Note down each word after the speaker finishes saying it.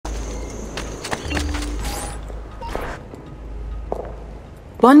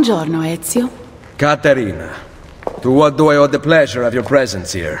Buongiorno, Ezio. Caterina, to what do I owe the pleasure of your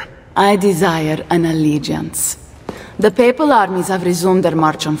presence here? I desire an allegiance. The papal armies have resumed their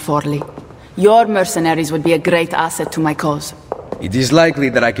march on Forli. Your mercenaries would be a great asset to my cause. It is likely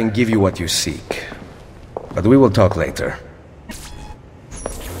that I can give you what you seek. But we will talk later.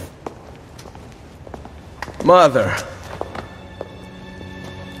 Mother.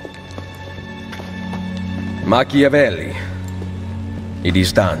 Machiavelli. It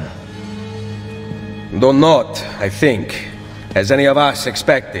is done. Though not, I think, as any of us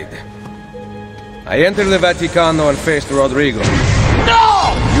expected. I entered the Vaticano and faced Rodrigo.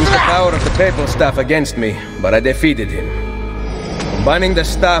 No! Used the power of the papal staff against me, but I defeated him. Combining the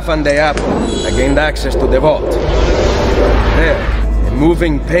staff and the apple, I gained access to the vault. There, a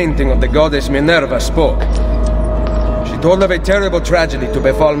moving painting of the goddess Minerva spoke. She told of a terrible tragedy to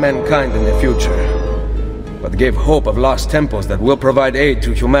befall mankind in the future, but gave hope of lost temples that will provide aid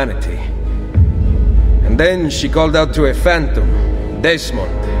to humanity. And then she called out to a phantom,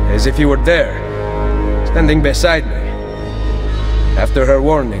 Desmond, as if he were there, standing beside me. After her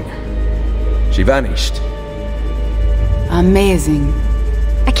warning, she vanished. Amazing.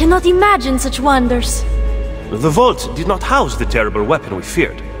 I cannot imagine such wonders. The vault did not house the terrible weapon we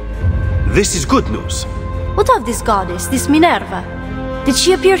feared. This is good news. What of this goddess, this Minerva? Did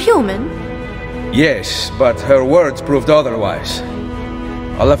she appear human? Yes, but her words proved otherwise.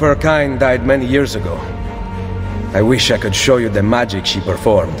 All of her kind died many years ago. I wish I could show you the magic she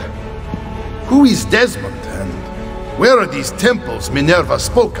performed. Who is Desmond, and where are these temples Minerva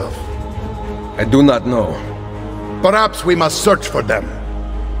spoke of? I do not know. Perhaps we must search for them.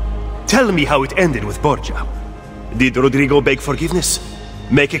 Tell me how it ended with Borgia. Did Rodrigo beg forgiveness?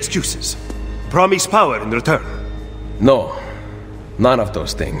 Make excuses? Promise power in return? No, none of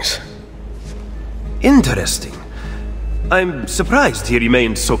those things. Interesting. I'm surprised he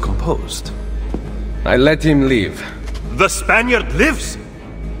remained so composed. I let him leave. The Spaniard lives?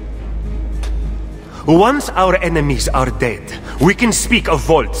 Once our enemies are dead, we can speak of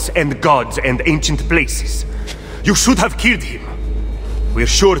vaults and gods and ancient places. You should have killed him. We're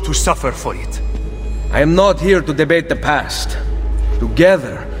sure to suffer for it. I am not here to debate the past.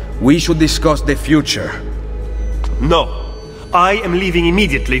 Together, we should discuss the future. No. I am leaving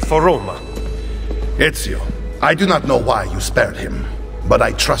immediately for Roma. Ezio, I do not know why you spared him, but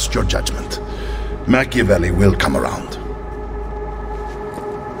I trust your judgment. Machiavelli will come around.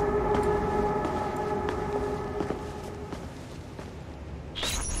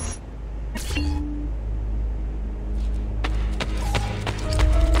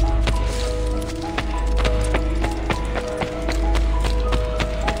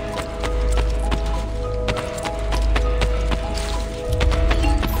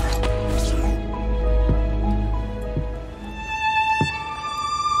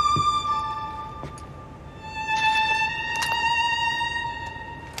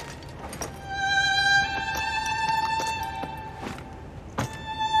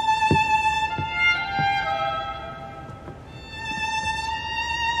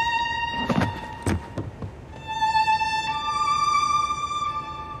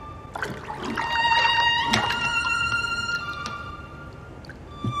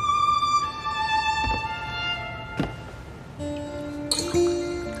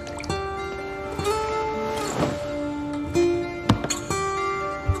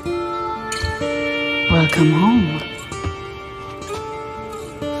 Welcome home.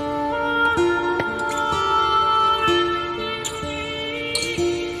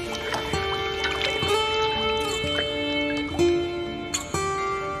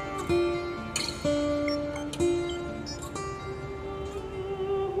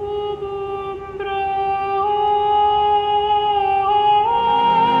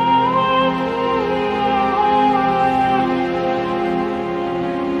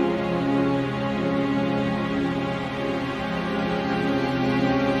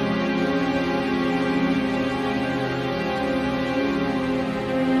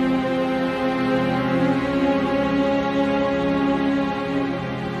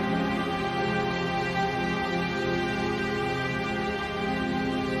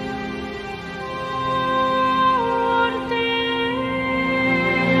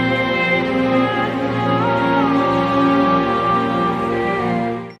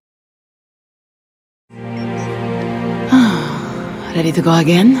 Ready to go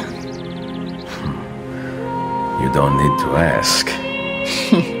again? You don't need to ask.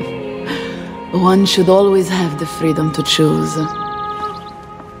 One should always have the freedom to choose.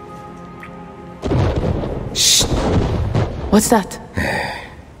 Shh! What's that?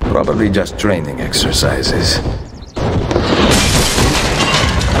 Probably just training exercises.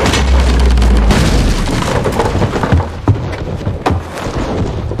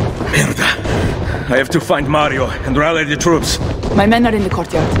 I have to find Mario and rally the troops. My men are in the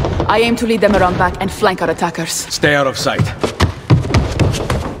courtyard. I aim to lead them around back and flank our attackers. Stay out of sight.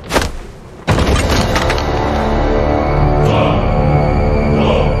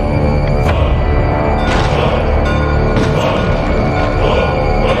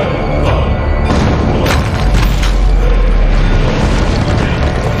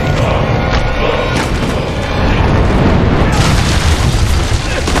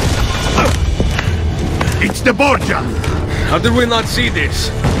 It's the Borgia! How did we not see this?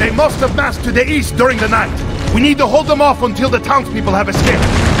 They must have massed to the east during the night. We need to hold them off until the townspeople have escaped.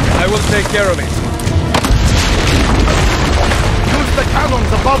 I will take care of it. Use the cannons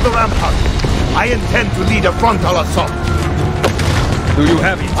above the rampart. I intend to lead a frontal assault. Do you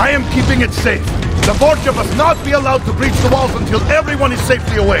have it? I am keeping it safe. The Borgia must not be allowed to breach the walls until everyone is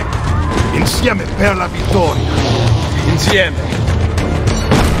safely away. Insieme per la vittoria. Insieme.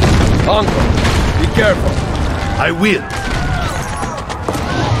 Uncle, be careful. I will.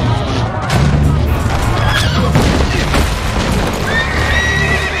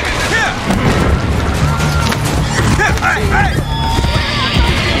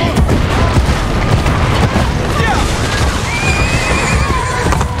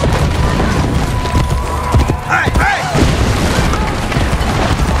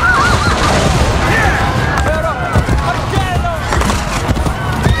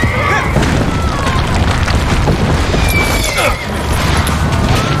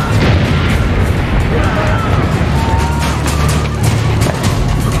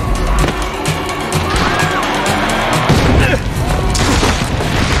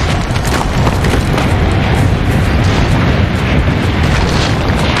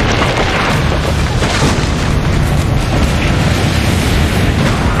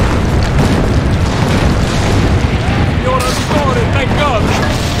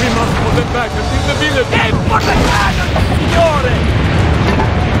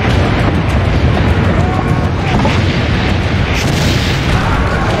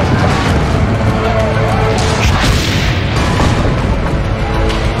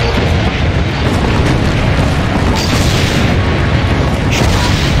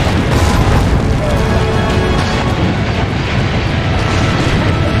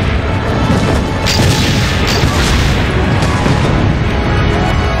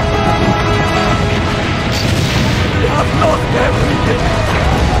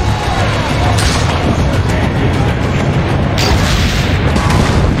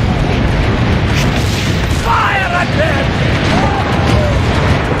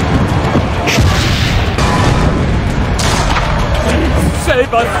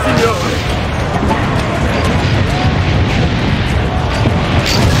 Save us, Signore!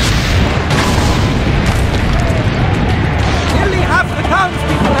 Nearly half the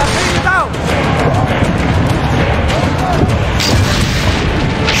townspeople have made it out!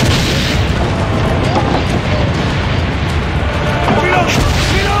 Milo!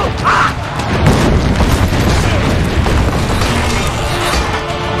 Milo! Ah!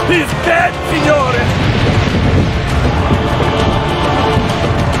 He's dead, Signore!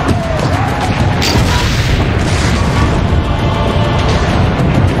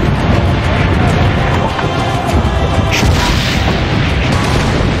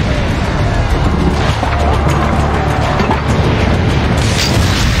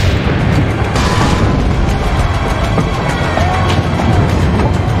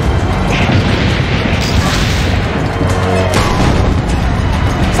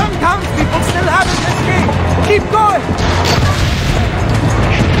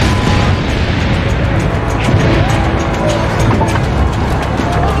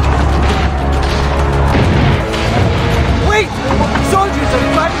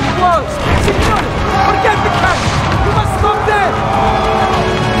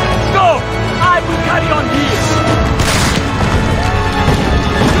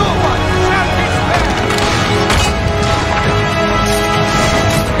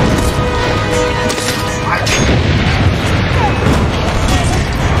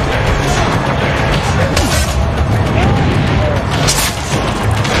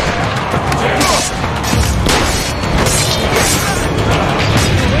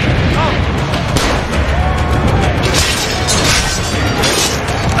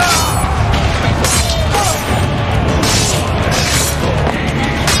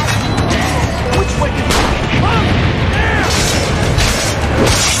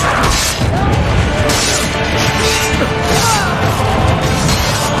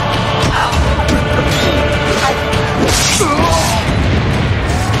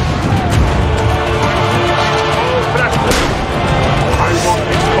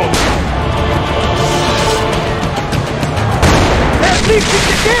 reaching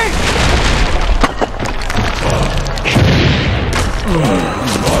the gate!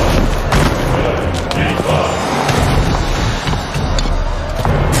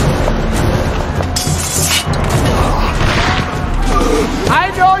 I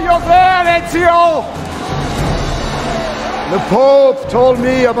know you're there, Ezio! The Pope told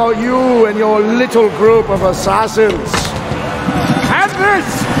me about you and your little group of assassins. And this!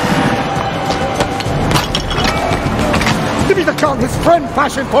 Give me the gun his friend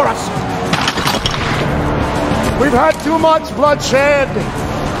fashioned for us! We've had too much bloodshed.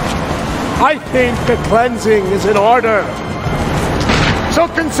 I think the cleansing is in order. So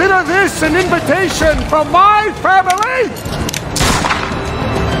consider this an invitation from my family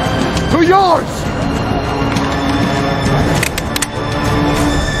to yours!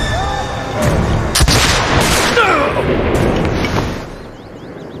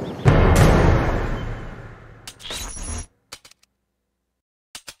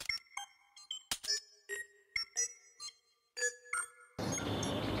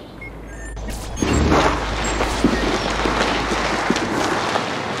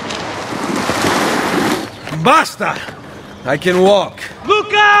 Basta! I can walk.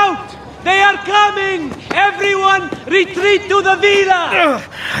 Look out! They are coming! Everyone, retreat to the villa!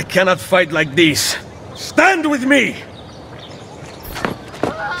 I cannot fight like this. Stand with me!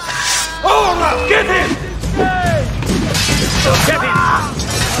 Ora! Get him! Get him!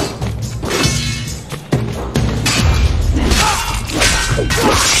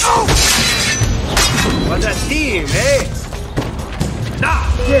 What a team, eh?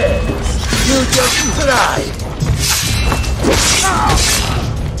 Yes, you just tried.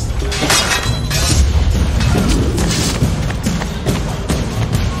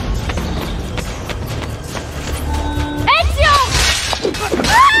 Ezio!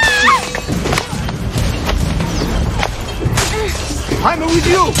 I'm with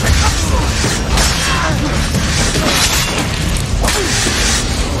you!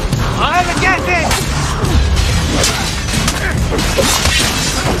 I'll get it!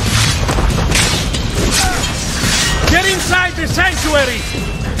 Get inside the sanctuary!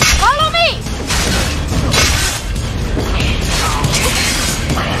 Follow me!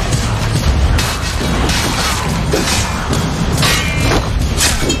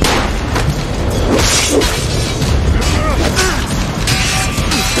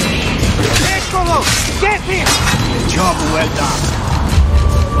 Eccolo! Get him! Job well done.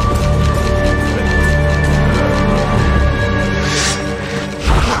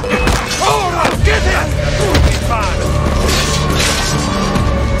 Ora! Get him!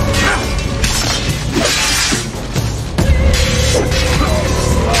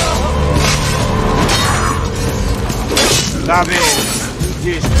 Va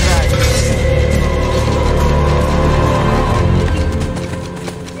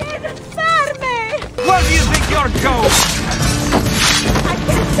bene, Ferme! Where do you think you're going? I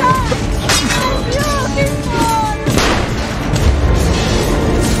can't die! Beautiful!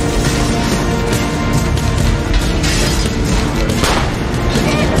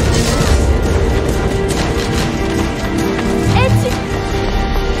 Ezio!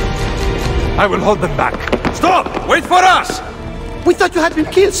 I will hold them back. Stop! Wait for us! We thought you had been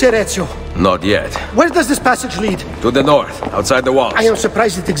killed, Sir Ezio. Not yet. Where does this passage lead? To the north, outside the walls. I am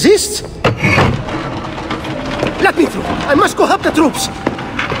surprised it exists. Let me through. I must go help the troops.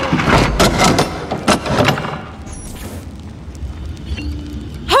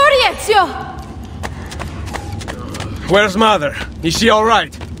 Hurry, Ezio! Where's Mother? Is she all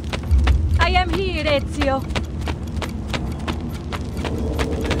right? I am here, Ezio.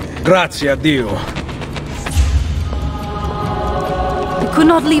 Grazie a Dio. We could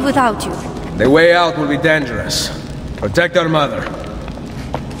not leave without you. The way out will be dangerous. Protect our mother.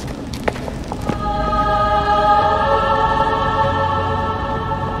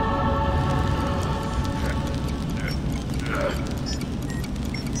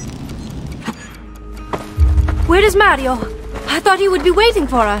 Where is Mario? I thought he would be waiting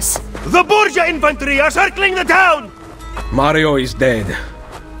for us. The Borgia infantry are circling the town! Mario is dead.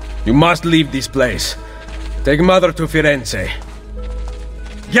 You must leave this place. Take Mother to Firenze.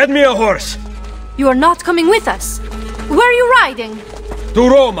 Get me a horse! You are not coming with us. Where are you riding? To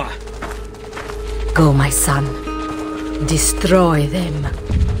Roma! Go, my son. Destroy them.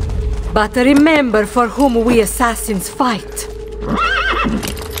 But remember for whom we assassins fight.